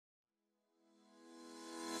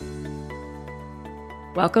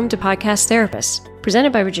Welcome to Podcast Therapists,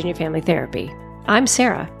 presented by Virginia Family Therapy. I'm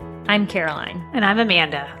Sarah. I'm Caroline. And I'm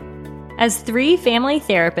Amanda. As three family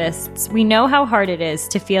therapists, we know how hard it is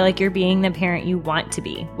to feel like you're being the parent you want to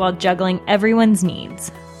be while juggling everyone's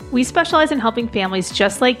needs. We specialize in helping families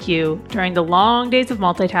just like you during the long days of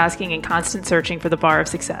multitasking and constant searching for the bar of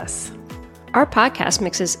success. Our podcast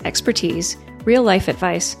mixes expertise, real-life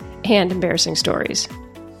advice, and embarrassing stories.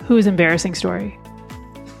 Whose embarrassing story?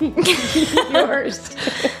 Yours.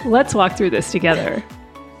 Let's walk through this together.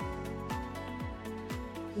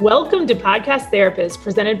 Welcome to Podcast Therapists,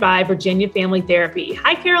 presented by Virginia Family Therapy.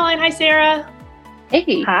 Hi, Caroline. Hi, Sarah.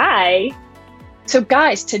 Hey. Hi. So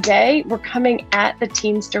guys, today we're coming at the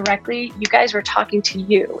teens directly. You guys, we're talking to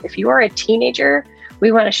you. If you are a teenager,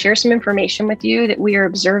 we want to share some information with you that we are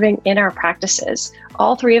observing in our practices.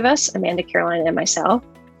 All three of us, Amanda, Caroline, and myself,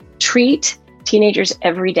 treat teenagers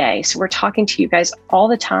every day. So we're talking to you guys all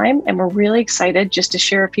the time, and we're really excited just to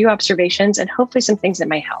share a few observations and hopefully some things that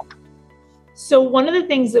might help. So one of the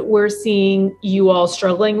things that we're seeing you all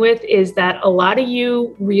struggling with is that a lot of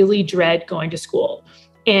you really dread going to school.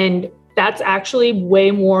 And that's actually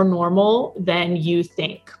way more normal than you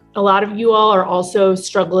think. A lot of you all are also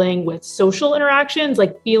struggling with social interactions,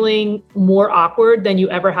 like feeling more awkward than you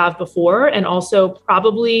ever have before, and also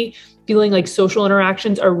probably feeling like social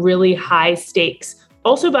interactions are really high stakes.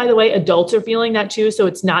 Also, by the way, adults are feeling that too, so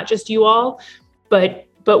it's not just you all, but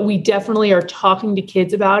we definitely are talking to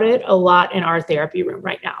kids about it a lot in our therapy room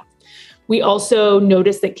right now. We also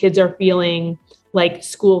notice that kids are feeling like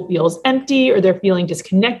school feels empty, or they're feeling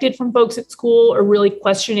disconnected from folks at school, or really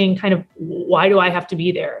questioning kind of, why do I have to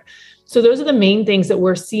be there? So those are the main things that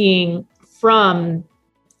we're seeing from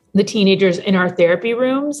the teenagers in our therapy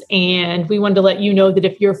rooms. And we wanted to let you know that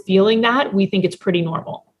if you're feeling that, we think it's pretty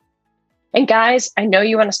normal. And guys, I know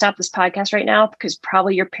you want to stop this podcast right now because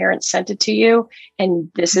probably your parents sent it to you.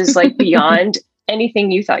 And this is like beyond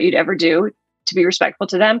anything you thought you'd ever do to be respectful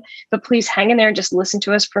to them. But please hang in there and just listen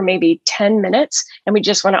to us for maybe 10 minutes. And we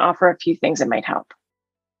just want to offer a few things that might help.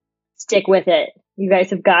 Stick with it. You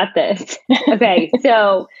guys have got this. Okay,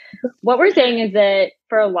 so what we're saying is that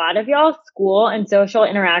for a lot of y'all, school and social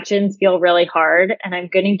interactions feel really hard. And I'm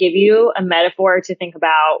going to give you a metaphor to think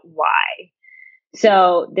about why.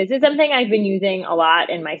 So this is something I've been using a lot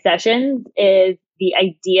in my sessions, is the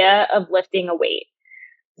idea of lifting a weight.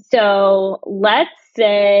 So let's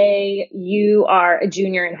say you are a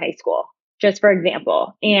junior in high school, just for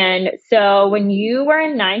example. And so when you were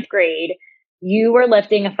in ninth grade, you were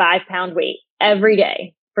lifting a 5-pound weight every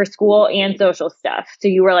day for school and social stuff. So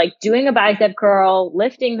you were like doing a bicep curl,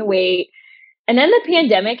 lifting the weight. And then the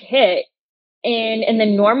pandemic hit, and in the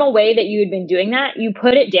normal way that you had been doing that, you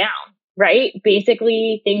put it down, right?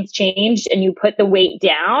 Basically, things changed and you put the weight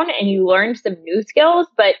down and you learned some new skills,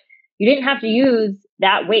 but you didn't have to use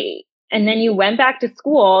that weight. And then you went back to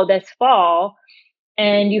school this fall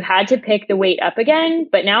and you had to pick the weight up again,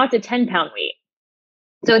 but now it's a 10-pound weight.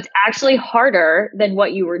 So it's actually harder than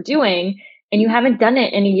what you were doing, and you haven't done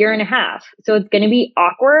it in a year and a half. So it's going to be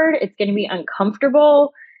awkward. It's going to be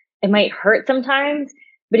uncomfortable. It might hurt sometimes,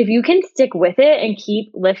 but if you can stick with it and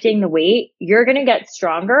keep lifting the weight, you're going to get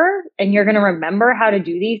stronger and you're going to remember how to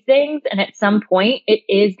do these things. And at some point, it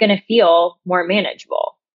is going to feel more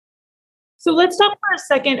manageable. So let's talk for a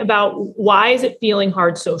second about, why is it feeling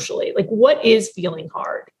hard socially? Like, what is feeling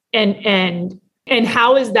hard? And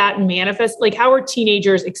how is that manifest? Like, how are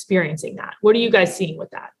teenagers experiencing that? What are you guys seeing with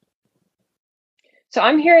that? So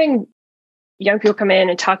I'm hearing young people come in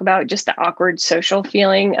and talk about just the awkward social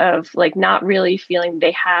feeling of like not really feeling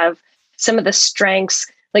they have some of the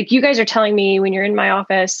strengths. Like you guys are telling me when you're in my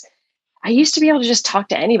office, I used to be able to just talk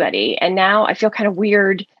to anybody. And now I feel kind of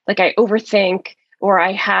weird. Like I overthink, or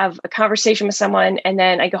I have a conversation with someone and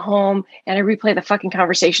then I go home and I replay the fucking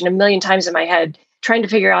conversation a million times in my head, trying to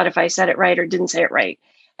figure out if I said it right or didn't say it right.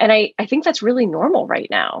 And I think that's really normal right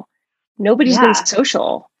now. Nobody's been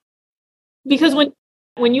social. Because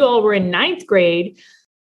when you all were in ninth grade,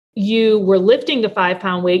 you were lifting the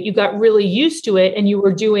 5-pound weight, you got really used to it, and you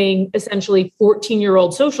were doing essentially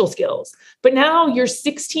 14-year-old social skills. But now you're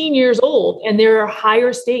 16 years old and there are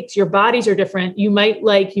higher stakes. Your bodies are different. You might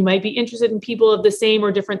be interested in people of the same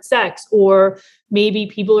or different sex, or maybe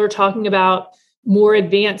people are talking about more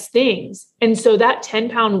advanced things. And so that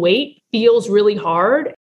 10-pound weight feels really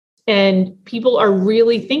hard. And people are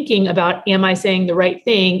really thinking about, am I saying the right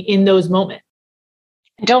thing in those moments?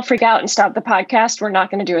 Don't freak out and stop the podcast. We're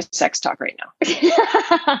not going to do a sex talk right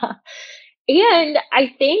now. And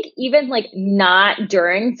I think even like not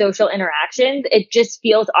during social interactions, it just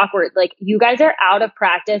feels awkward. Like you guys are out of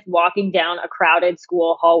practice walking down a crowded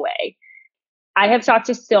school hallway. I have talked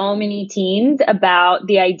to so many teens about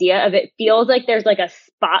the idea of it feels like there's like a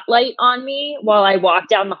spotlight on me while I walk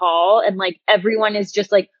down the hall, and like everyone is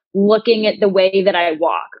just like looking at the way that I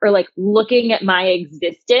walk or like looking at my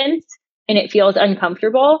existence, and it feels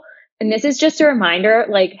uncomfortable. And this is just a reminder,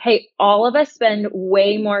 like, hey, all of us spend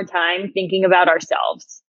way more time thinking about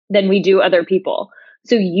ourselves than we do other people.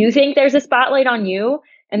 So you think there's a spotlight on you,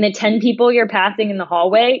 and the 10 people you're passing in the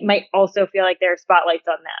hallway might also feel like there are spotlights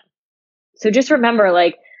on them. So just remember,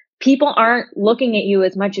 like, people aren't looking at you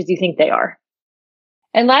as much as you think they are.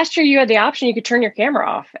 And last year you had the option, you could turn your camera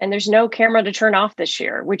off, and there's no camera to turn off this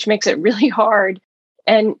year, which makes it really hard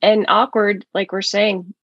and awkward, like we're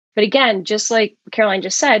saying. But again, just like Caroline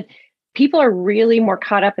just said, people are really more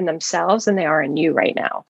caught up in themselves than they are in you right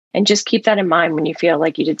now. And just keep that in mind when you feel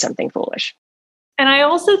like you did something foolish. And I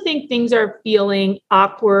also think things are feeling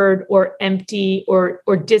awkward or empty or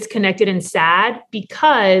disconnected and sad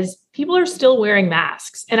because people are still wearing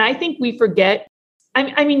masks. And I think we forget.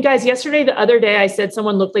 I mean, guys, the other day, I said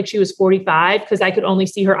someone looked like she was 45 because I could only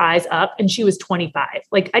see her eyes up and she was 25.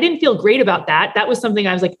 Like, I didn't feel great about that. That was something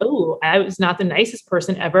I was like, oh, I was not the nicest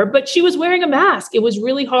person ever, but she was wearing a mask. It was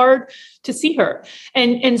really hard to see her.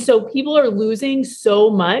 And so people are losing so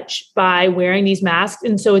much by wearing these masks.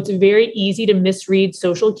 And so it's very easy to misread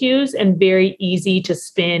social cues and very easy to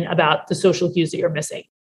spin about the social cues that you're missing.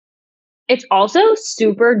 It's also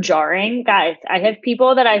super jarring, guys. I have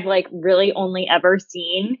people that I've like really only ever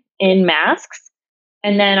seen in masks,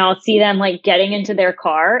 and then I'll see them like getting into their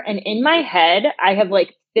car, and in my head, I have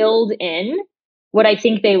like filled in what I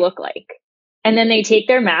think they look like. And then they take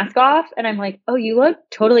their mask off and I'm like, oh, you look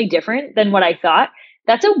totally different than what I thought.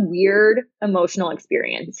 That's a weird emotional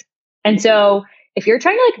experience. And so if you're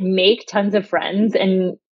trying to like make tons of friends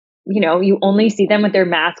and, you know, you only see them with their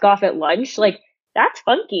mask off at lunch, like that's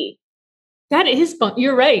funky. That is fun.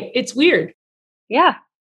 You're right. It's weird. Yeah.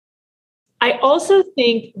 I also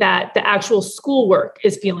think that the actual schoolwork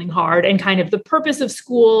is feeling hard, and kind of the purpose of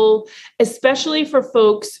school, especially for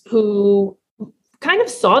folks who kind of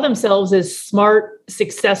saw themselves as smart,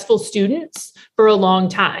 successful students for a long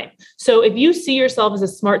time. So if you see yourself as a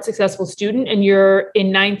smart, successful student and you're in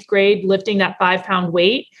 9th grade lifting that 5-pound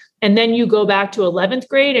weight, and then you go back to 11th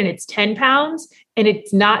grade and it's 10 pounds, and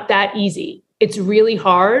it's not that easy. It's really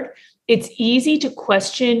hard. It's easy to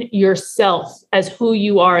question yourself as who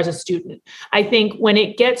you are as a student. I think when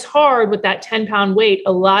it gets hard with that 10-pound weight,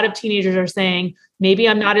 a lot of teenagers are saying, maybe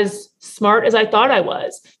I'm not as smart as I thought I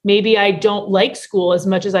was. Maybe I don't like school as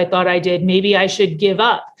much as I thought I did. Maybe I should give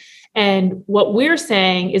up. And what we're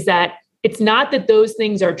saying is that it's not that those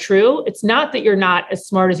things are true. It's not that you're not as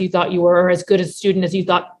smart as you thought you were or as good a student as you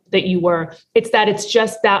thought that you were. It's that it's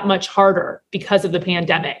just that much harder because of the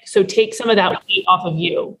pandemic. So take some of that weight off of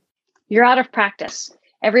you. You're out of practice.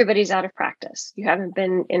 Everybody's out of practice. You haven't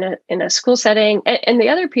been in a school setting. And the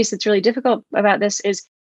other piece that's really difficult about this is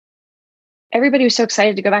everybody was so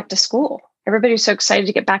excited to go back to school. Everybody was so excited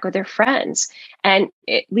to get back with their friends. And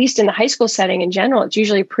at least in the high school setting in general, it's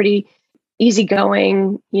usually pretty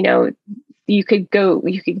easygoing. You know, you could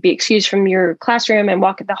be excused from your classroom and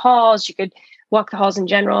walk at the halls. You could walk the halls in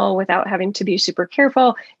general without having to be super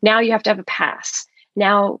careful. Now you have to have a pass.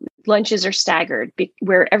 Now lunches are staggered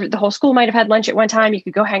wherever the whole school might have had lunch at one time. You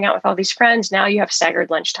could go hang out with all these friends. Now you have staggered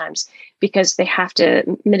lunch times because they have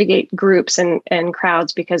to mitigate groups and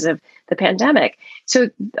crowds because of the pandemic. So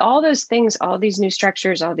all those things, all these new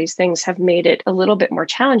structures, all these things have made it a little bit more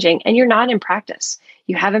challenging, and you're not in practice.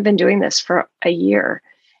 You haven't been doing this for a year.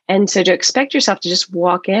 And so to expect yourself to just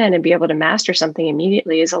walk in and be able to master something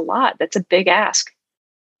immediately is a lot. That's a big ask.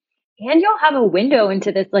 And you'll have a window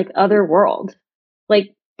into this like other world.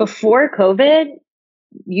 Like before COVID,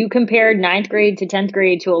 you compared 9th grade to 10th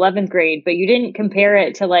grade to 11th grade, but you didn't compare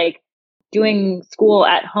it to like doing school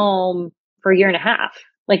at home for a year and a half.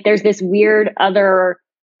 Like there's this weird other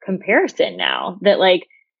comparison now that like,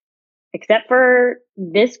 except for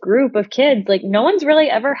this group of kids, like no one's really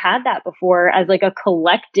ever had that before as like a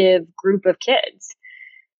collective group of kids.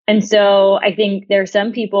 And so I think there's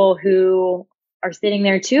some people who are sitting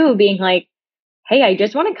there too being like, hey, I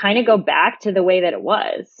just want to kind of go back to the way that it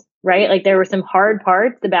was, right? Like there were some hard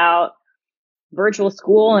parts about virtual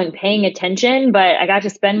school and paying attention, but I got to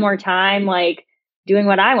spend more time like doing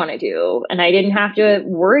what I want to do. And I didn't have to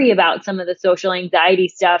worry about some of the social anxiety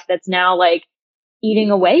stuff that's now like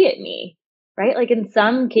eating away at me, right? Like in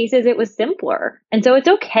some cases it was simpler. And so it's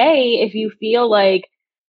okay if you feel like,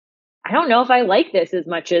 I don't know if I like this as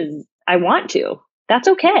much as I want to. That's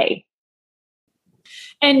okay.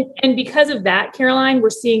 And because of that, Caroline,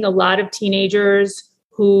 we're seeing a lot of teenagers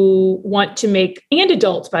who want to make, and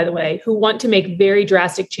adults, by the way, who want to make very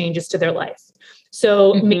drastic changes to their life.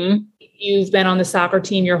 So maybe you've been on the soccer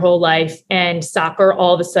team your whole life and soccer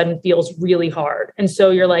all of a sudden feels really hard. And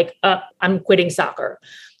so you're like, I'm quitting soccer.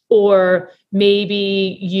 Or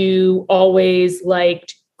maybe you always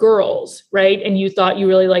liked girls, right? And you thought you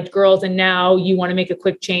really liked girls and now you want to make a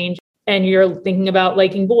quick change and you're thinking about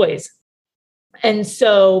liking boys. And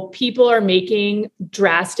so people are making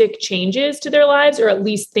drastic changes to their lives, or at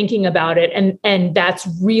least thinking about it. And that's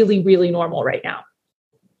really, really normal right now.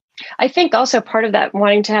 I think also part of that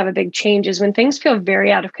wanting to have a big change is when things feel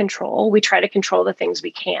very out of control, we try to control the things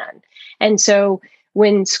we can. And so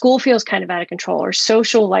when school feels kind of out of control or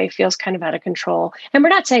social life feels kind of out of control, and we're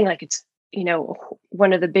not saying like it's,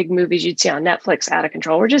 one of the big movies you'd see on Netflix out of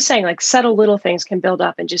control. We're just saying like subtle little things can build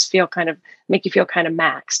up and just make you feel kind of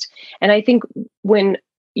maxed. And I think when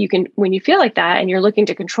you feel like that and you're looking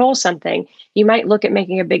to control something, you might look at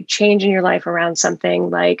making a big change in your life around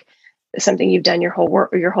something like something you've done your whole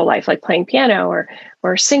life, like playing piano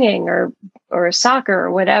or singing or soccer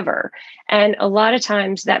or whatever. And a lot of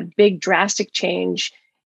times that big drastic change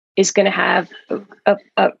is going to have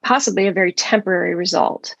possibly a very temporary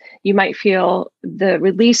result. You might feel the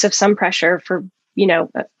release of some pressure for,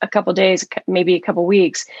 a couple of days, maybe a couple of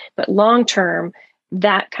weeks, but long term,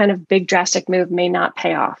 that kind of big drastic move may not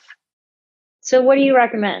pay off. So what do you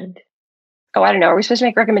recommend? Oh, I don't know. Are we supposed to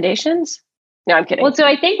make recommendations? No, I'm kidding. Well, so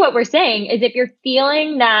I think what we're saying is if you're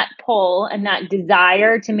feeling that pull and that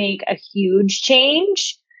desire to make a huge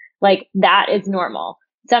change, like that is normal.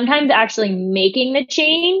 Sometimes actually making the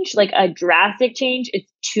change, like a drastic change, is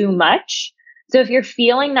too much. So if you're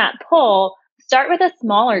feeling that pull, start with a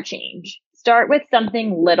smaller change. Start with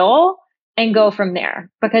something little and go from there,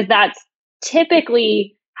 because that's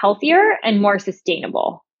typically healthier and more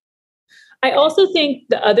sustainable. I also think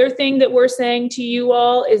the other thing that we're saying to you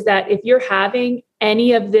all is that if you're having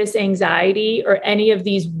any of this anxiety or any of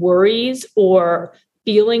these worries or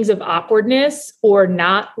feelings of awkwardness or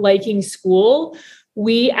not liking school,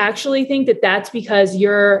 we actually think that that's because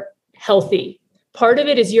you're healthy. Part of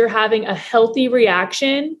it is you're having a healthy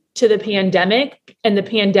reaction to the pandemic, and the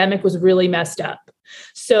pandemic was really messed up.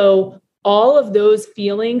 So all of those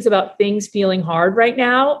feelings about things feeling hard right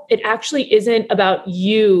now, it actually isn't about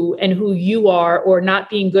you and who you are or not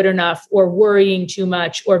being good enough or worrying too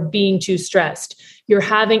much or being too stressed. You're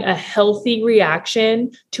having a healthy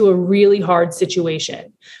reaction to a really hard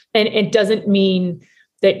situation. And it doesn't mean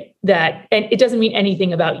and it doesn't mean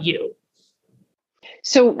anything about you.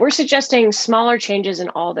 So we're suggesting smaller changes in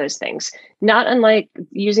all those things, not unlike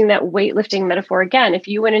using that weightlifting metaphor again. If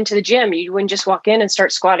you went into the gym, you wouldn't just walk in and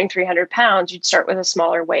start squatting 300 pounds. You'd start with a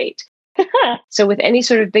smaller weight. So with any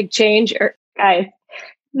sort of big change, guys,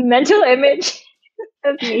 mental image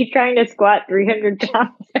of me trying to squat 300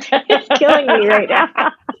 pounds is killing me right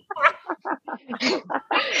now.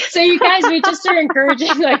 So you guys, we just are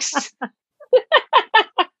encouraging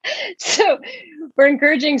so we're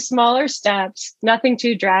encouraging smaller steps, nothing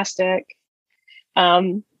too drastic.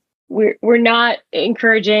 We're not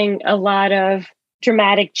encouraging a lot of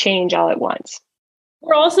dramatic change all at once.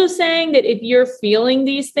 We're also saying that if you're feeling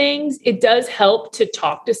these things, it does help to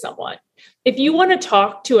talk to someone. If you want to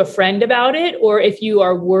talk to a friend about it, or if you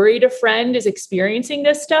are worried a friend is experiencing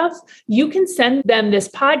this stuff, you can send them this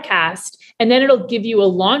podcast and then it'll give you a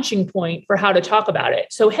launching point for how to talk about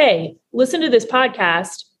it. So, hey, listen to this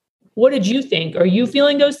podcast. What did you think? Are you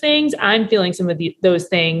feeling those things? I'm feeling some of those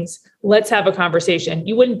things. Let's have a conversation.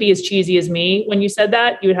 You wouldn't be as cheesy as me when you said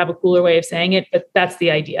that. You would have a cooler way of saying it, but that's the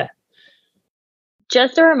idea.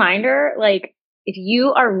 Just a reminder, like if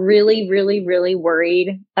you are really, really, really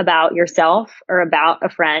worried about yourself or about a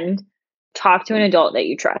friend, talk to an adult that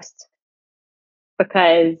you trust.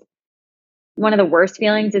 Because one of the worst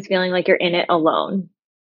feelings is feeling like you're in it alone.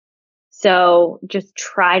 So just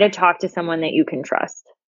try to talk to someone that you can trust.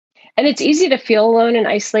 And it's easy to feel alone and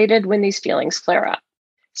isolated when these feelings flare up.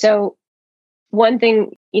 So one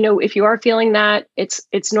thing, if you are feeling that,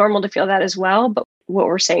 it's normal to feel that as well. But what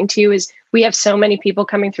we're saying to you is we have so many people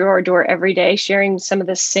coming through our door every day sharing some of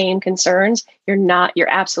the same concerns. You're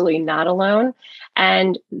absolutely not alone.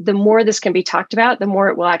 And the more this can be talked about, the more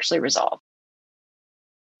it will actually resolve.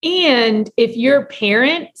 And if your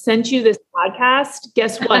parent sent you this podcast,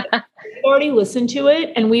 guess what? We've already listened to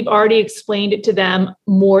it and we've already explained it to them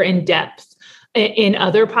more in depth in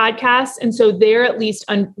other podcasts. And so they're at least,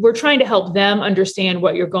 we're trying to help them understand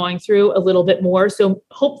what you're going through a little bit more. So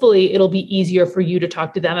hopefully it'll be easier for you to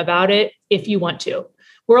talk to them about it if you want to.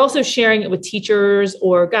 We're also sharing it with teachers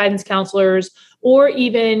or guidance counselors, or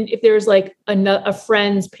even if there's like a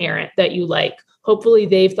friend's parent that you like, hopefully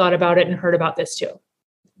they've thought about it and heard about this too.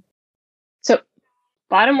 So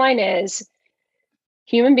bottom line is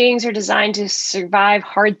human beings are designed to survive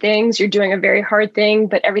hard things. You're doing a very hard thing,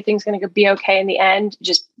 but everything's going to be okay in the end.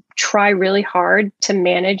 Just try really hard to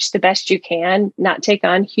manage the best you can, not take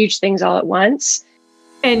on huge things all at once.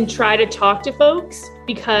 And try to talk to folks,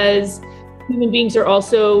 because human beings are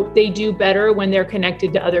also, they do better when they're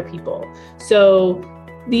connected to other people. So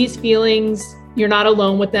these feelings, you're not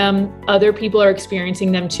alone with them. Other people are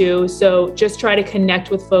experiencing them too. So just try to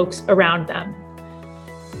connect with folks around them.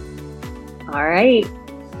 All right.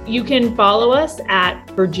 You can follow us at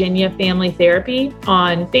Virginia Family Therapy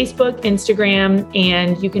on Facebook, Instagram,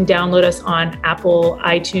 and you can download us on Apple,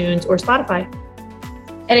 iTunes, or Spotify.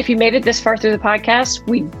 And if you made it this far through the podcast,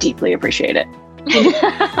 we deeply appreciate it.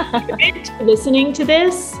 If you're listening to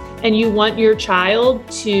this and you want your child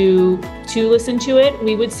to listen to it,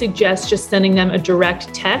 we would suggest just sending them a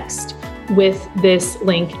direct text with this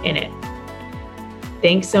link in it.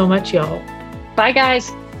 Thanks so much, y'all. Bye,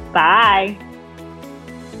 guys. Bye.